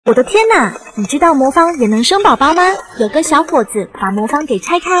我的天哪！你知道魔方也能生宝宝吗？有个小伙子把魔方给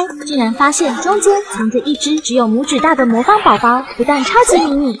拆开，竟然发现中间藏着一只只有拇指大的魔方宝宝，不但超级迷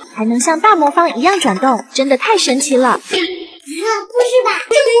你，还能像大魔方一样转动，真的太神奇了！不是吧？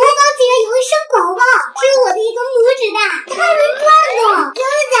这魔方竟然也会生宝宝，只有我的一个拇指大，它还能转动，真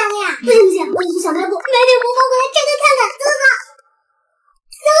的假的呀？不行不行，我得去小卖部买点魔方回来拆开看看。走，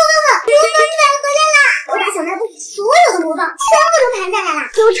魔方转回来啦！我把小卖部里所有的魔方全部都盘下来了，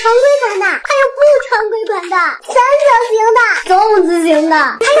有常规款的，还有不常规款的，三角形的，粽子型的，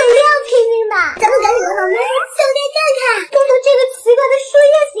还有亮片型的。咱们赶紧到小卖部拆开看看，先从这个奇怪的树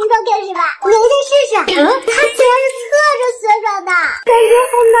叶形状开始吧。我先试试。它竟然是侧着旋转的，感觉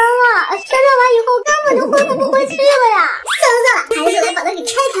好难啊！旋转完以后根本就恢复不回去了呀。算了，还是来把它给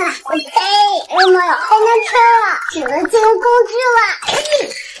拆开了。哎呀妈呀，好难拆啊！只能借用工具了。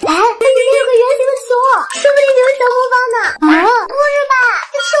哎，这里面有个圆形的球，说不定就是小魔方呢。不是吧？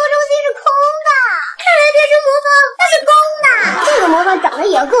这球中心是空的，看来变成魔方它是公的。这个魔方长得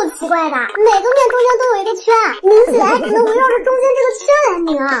也够奇怪的，每个面中间都有一个圈，拧起来还能围绕着中间这个圈来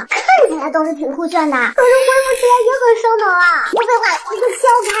拧，看起来倒是挺酷炫的，可是恢复起来也很烧脑啊。不废话，我就敲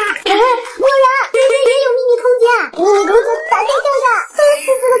开。果然里面也有秘密空间，秘密空间打开看看，细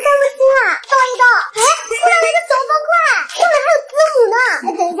致的看不清啊。倒一倒，出来了一个小方块，上面还有字母呢。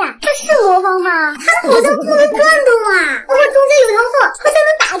等一下，这是魔方吗？它好像不能转动啊。不过中间有条缝，好像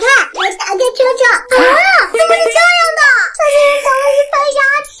能打开。来打开瞧瞧。怎么是这样的？它竟然长了一排牙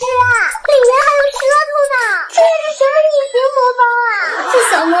齿啊，里面还有舌头呢。这是什么异形魔方啊？这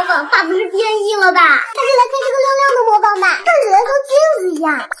小魔方怕不是变异了吧？还是来看这个亮亮的魔方吧，看起来跟镜子一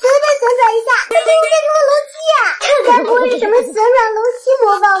样，随便旋转一下，它竟然变成了楼梯啊！这该不会是什么旋转楼梯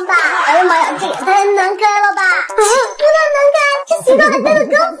魔方吧？哎呀妈呀，这也太难开了吧！不但难开，这形状还变得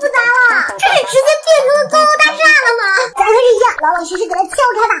更复杂了，这是直接变成了高楼大厦了吗？咱还是一样，老老实实给它撬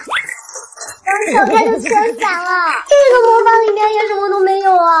开吧。刚撬开就全散了，这个魔方里面也什么都没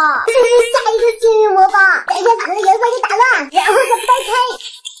有啊！这是下一个幸运魔方，得先把它的颜色给打乱，然后再掰开。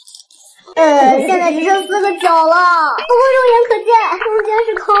现在只剩4个角了，不过肉眼可见中间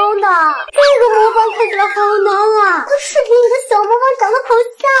是空的。这个魔方看起来好难啊，和视频里的小魔方长得好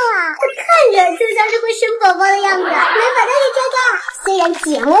像啊，这看着就像是会生宝宝的样子。来把它给拆开，虽然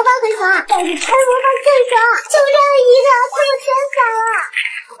解魔方很爽，但是拆魔方更爽，就差一个它就全散了。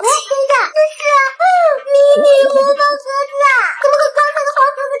等一下，这是迷你魔方盒子啊，怎么和刚才的黄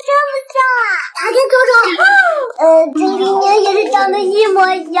盒子这么像啊？打开瞅瞅，这里面也是长得一模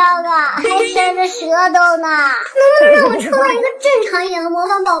一样啊，还伸着舌头呢。能不能让我抽到一个正常一点的魔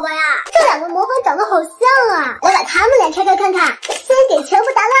方宝宝呀？这两个魔方长得好像啊，我把它们俩拆开看看，先给全部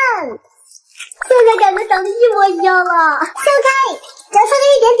打烂。现在感觉长得一模一样了，掀开，只要稍微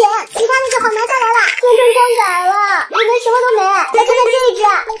一点点，其他的就好拿下来了。变成光杆了，里面什么都没。来看看这只。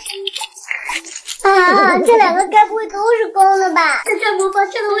这两个该不会都是公的吧？这魔方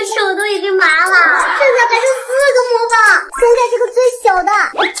震得我手都已经麻了。剩下还剩4个魔方，先看这个最小的，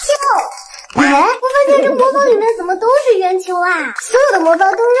我发现这魔方里面怎么都是圆球啊？所有的魔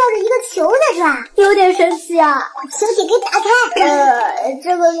方都绕着一个球在转，有点神奇啊！把球体给打开，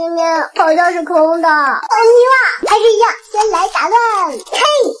这个里面好像是空的，好迷了，还是一样，先来打乱，嘿！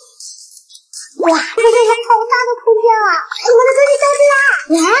哇，这是一个好大的空间啊！我的东西消失啦！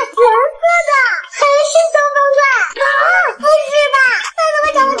蓝色的，还是小方块不是吧？它怎么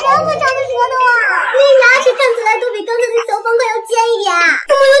长得这么长的舌头啊？那牙齿看起来都比刚才的小方块要尖一点，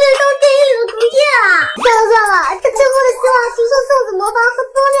怎么有点像电影里的毒液啊？算了，这最后的希望只剩粽子魔方和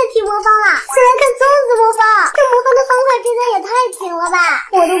多面体魔方了。先来看粽子魔方，这魔方的方块之间也太紧了吧，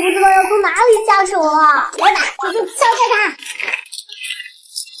我都不知道要从哪里下手了。来吧，我就敲开它。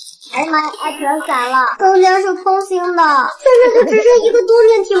哎呀妈呀，全散了，中间是空心的，现在就只剩一个多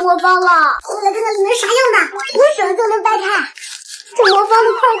面体魔方了。我来看看里面啥样的，徒手就能掰开。这魔方的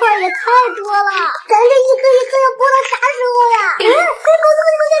块块也太多了，咱这一颗一颗要剥到啥时候呀？狗子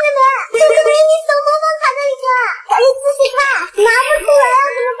们看见没？这个迷你小魔方卡在里面，赶紧仔细看，拿不出来了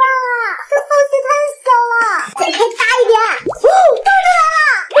怎么办啊？这缝隙太小了，再开大一点。倒出来了！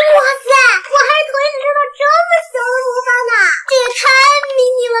哇塞，我还是头一次知道这么小的魔方呢，这也太迷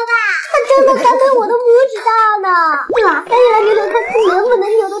你了吧！它真的还没我的拇指大呢。对吧？赶紧来扭扭看，能不能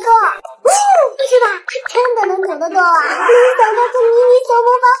扭得动？不是吧？它真的能扭得动啊！没想到这迷你小魔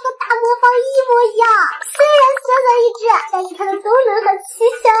方和大魔方一模一样，虽然小小一只，但是它的功能很齐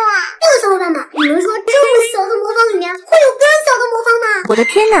全啊！小伙伴们，你们说这么小的魔方里面会有更小的魔方吗？我的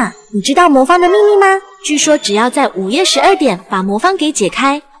天哪！你知道魔方的秘密吗？据说只要在午夜12点把魔方给解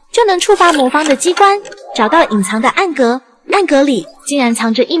开，就能触发魔方的机关，找到隐藏的暗格。暗格里竟然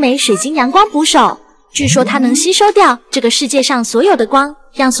藏着一枚水晶阳光捕手，据说它能吸收掉这个世界上所有的光，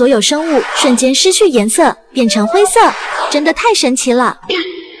让所有生物瞬间失去颜色，变成灰色，真的太神奇了。真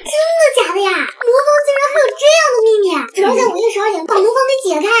的假的呀？魔方竟然还有这样的秘密！只要在午夜12点把魔方给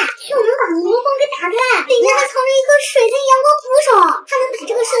解开，就能把魔方给打开，里面还藏着一颗水晶阳光扶手，它能把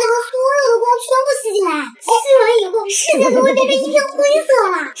这个世界上所有的光全部吸进来。吸完以后，世界就会变成一片灰色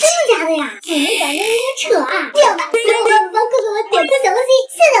了。真的假的呀？怎么感觉有点扯啊？这样吧，所有的魔方快给我点颗小颗星，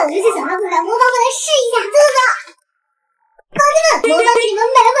现在我就去小卖部把魔方过来试一下。走走走！同志们，魔方给你们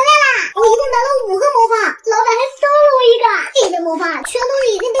买回来啦！我一共买了5个魔方，老板还送了我一个。这些魔方全都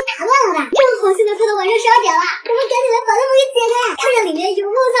是已经被打断了的，正好现在快到晚上12点了，我们赶紧来把它们给解开，看看里面有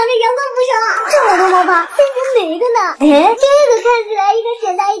没有藏着阳光扶手。这么多魔方，分成哪个呢？这个看起来应该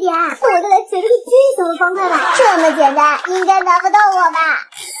简单一点，那我就来解这个最小的方块吧。这么简单，应该难不到我吧？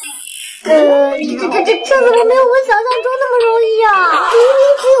这怎么没有我想象中那么容易啊？明明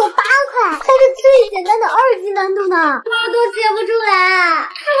只有8块，还是最简单的2级难度呢，我都解不出来。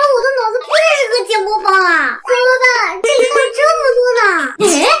看来我的脑子不太适合解魔方啊！怎么办？这里还有这么多呢！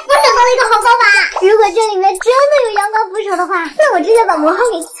我想到了一个好方法，如果这里面真的有阳光扶手的话，那我直接把魔方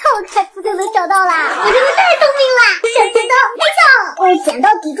给撬开，不就能找到了？我真的太聪明了！小剪刀开撬，我剪刀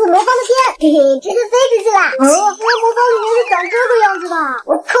抵住魔方的边，嘿嘿，直接飞出去了。那魔方里面是长这个样子的，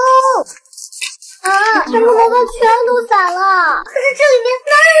我抠。整个魔方全都散了，可是这里面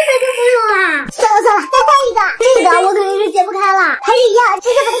哪有水晶扶手啊？算了，再换一个，这个我肯定是解不开了，还是一样，直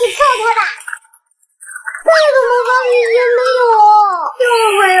接把它给撬开吧。这个魔方里也没有，又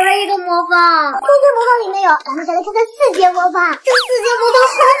毁了一个魔方。4阶魔方里没有，咱们再来看看4阶魔方。这4阶魔方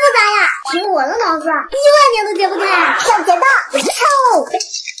好复杂呀，凭我的脑子，10000年都解不开。上剪刀，撬！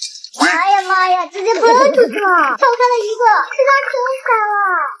妈呀，直接喷出去了，撬开了一个，其他全散了。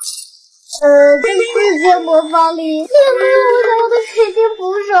这4阶魔方里也没有我想要的水晶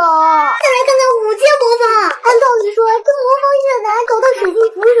扶手。再来看看5阶魔方，按道理说，这魔方越难，找到水晶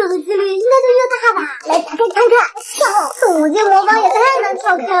扶手的几率应该就越大吧？来打开看看，撬！这5阶魔方也太难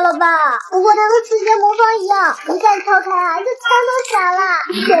撬开了吧？不过它和4阶魔方一样，一旦撬开啊，就全都散了，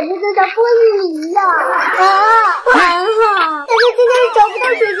简直就像玻璃米一样。完了！但是今天是找不到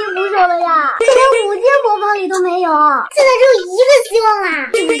水晶扶手了呀，这连5阶魔方里都没有，现在只有一个希望啦，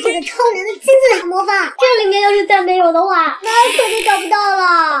就是这个超难的金字塔魔方，这里面要是再没有的话，那可就找不到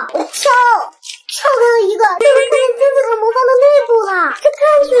了。我撬开了一个，就能看见金字塔魔方的内部了。这看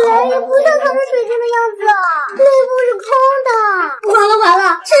起来也不像藏着水晶的样子，内部是空的。完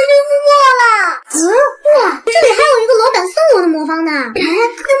了，水晶覆没了。哇，这里还有一个老板送我的魔方呢。那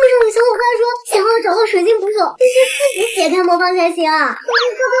么有小伙伴说，想要找到水晶扶手，必须自己解开魔方才行。可是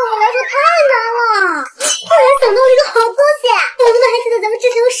这对我来说太难了。突然想到了一个好东西，宝宝们还记得咱们之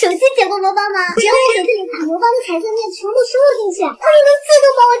前用手机解过魔方吗？只要在手机里把魔方的彩色面全部输入进去，它就能自动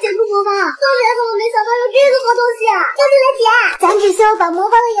帮我解出魔方。说起来可我没想到有这个好东西啊！赶紧来解！咱只需要把魔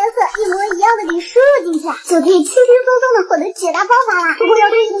方的颜色一模一样的给输入进去，就可以轻轻松松的获得解答方法了。不过要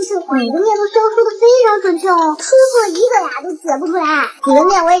注意的是，每个面都需要输的非常准确哦，出错一个呀都解不出来。几个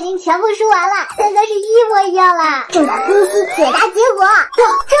面我已经全部输完了，现在是一模一样了。正在分析解答结果，哇，这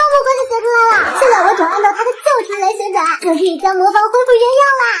么快就解出来了！现在我只要按照它的教程来旋转，就可以将魔方恢复原样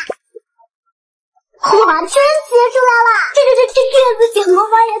啦。哇，真解出来了！这次解魔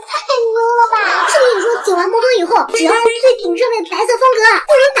方也太牛了吧！是不是说解完魔方以后，只要按最顶上面的白色方格，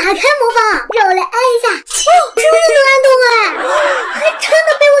就能打开魔方？让我来按一下，真的能按动哎！还真的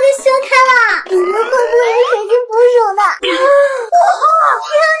被我给旋开了！里面会不会有水晶扶手呢？哇，天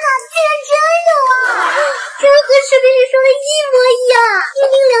哪，竟然真有啊！真和视频里说的一模一样，晶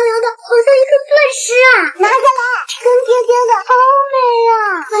晶亮亮的，好像一颗钻石啊！拿下来，纯甜甜的，好美啊！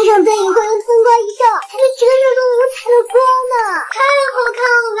关上灯以后用灯光一照，还是折射出五彩的光呢，太好看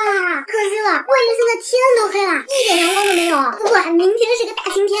了吧！可惜了，外面现在天都黑了，一点阳光都没有。不过明天是个大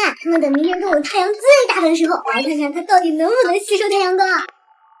晴天，那么等明天中午太阳最大的时候，来看看它到底能不能吸收太阳光。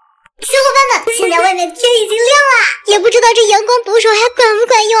小伙伴们，现在外面天已经亮了，也不知道这阳光扶手还管不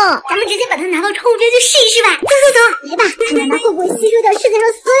管用，咱们直接把它拿到窗户边去试一试吧。就是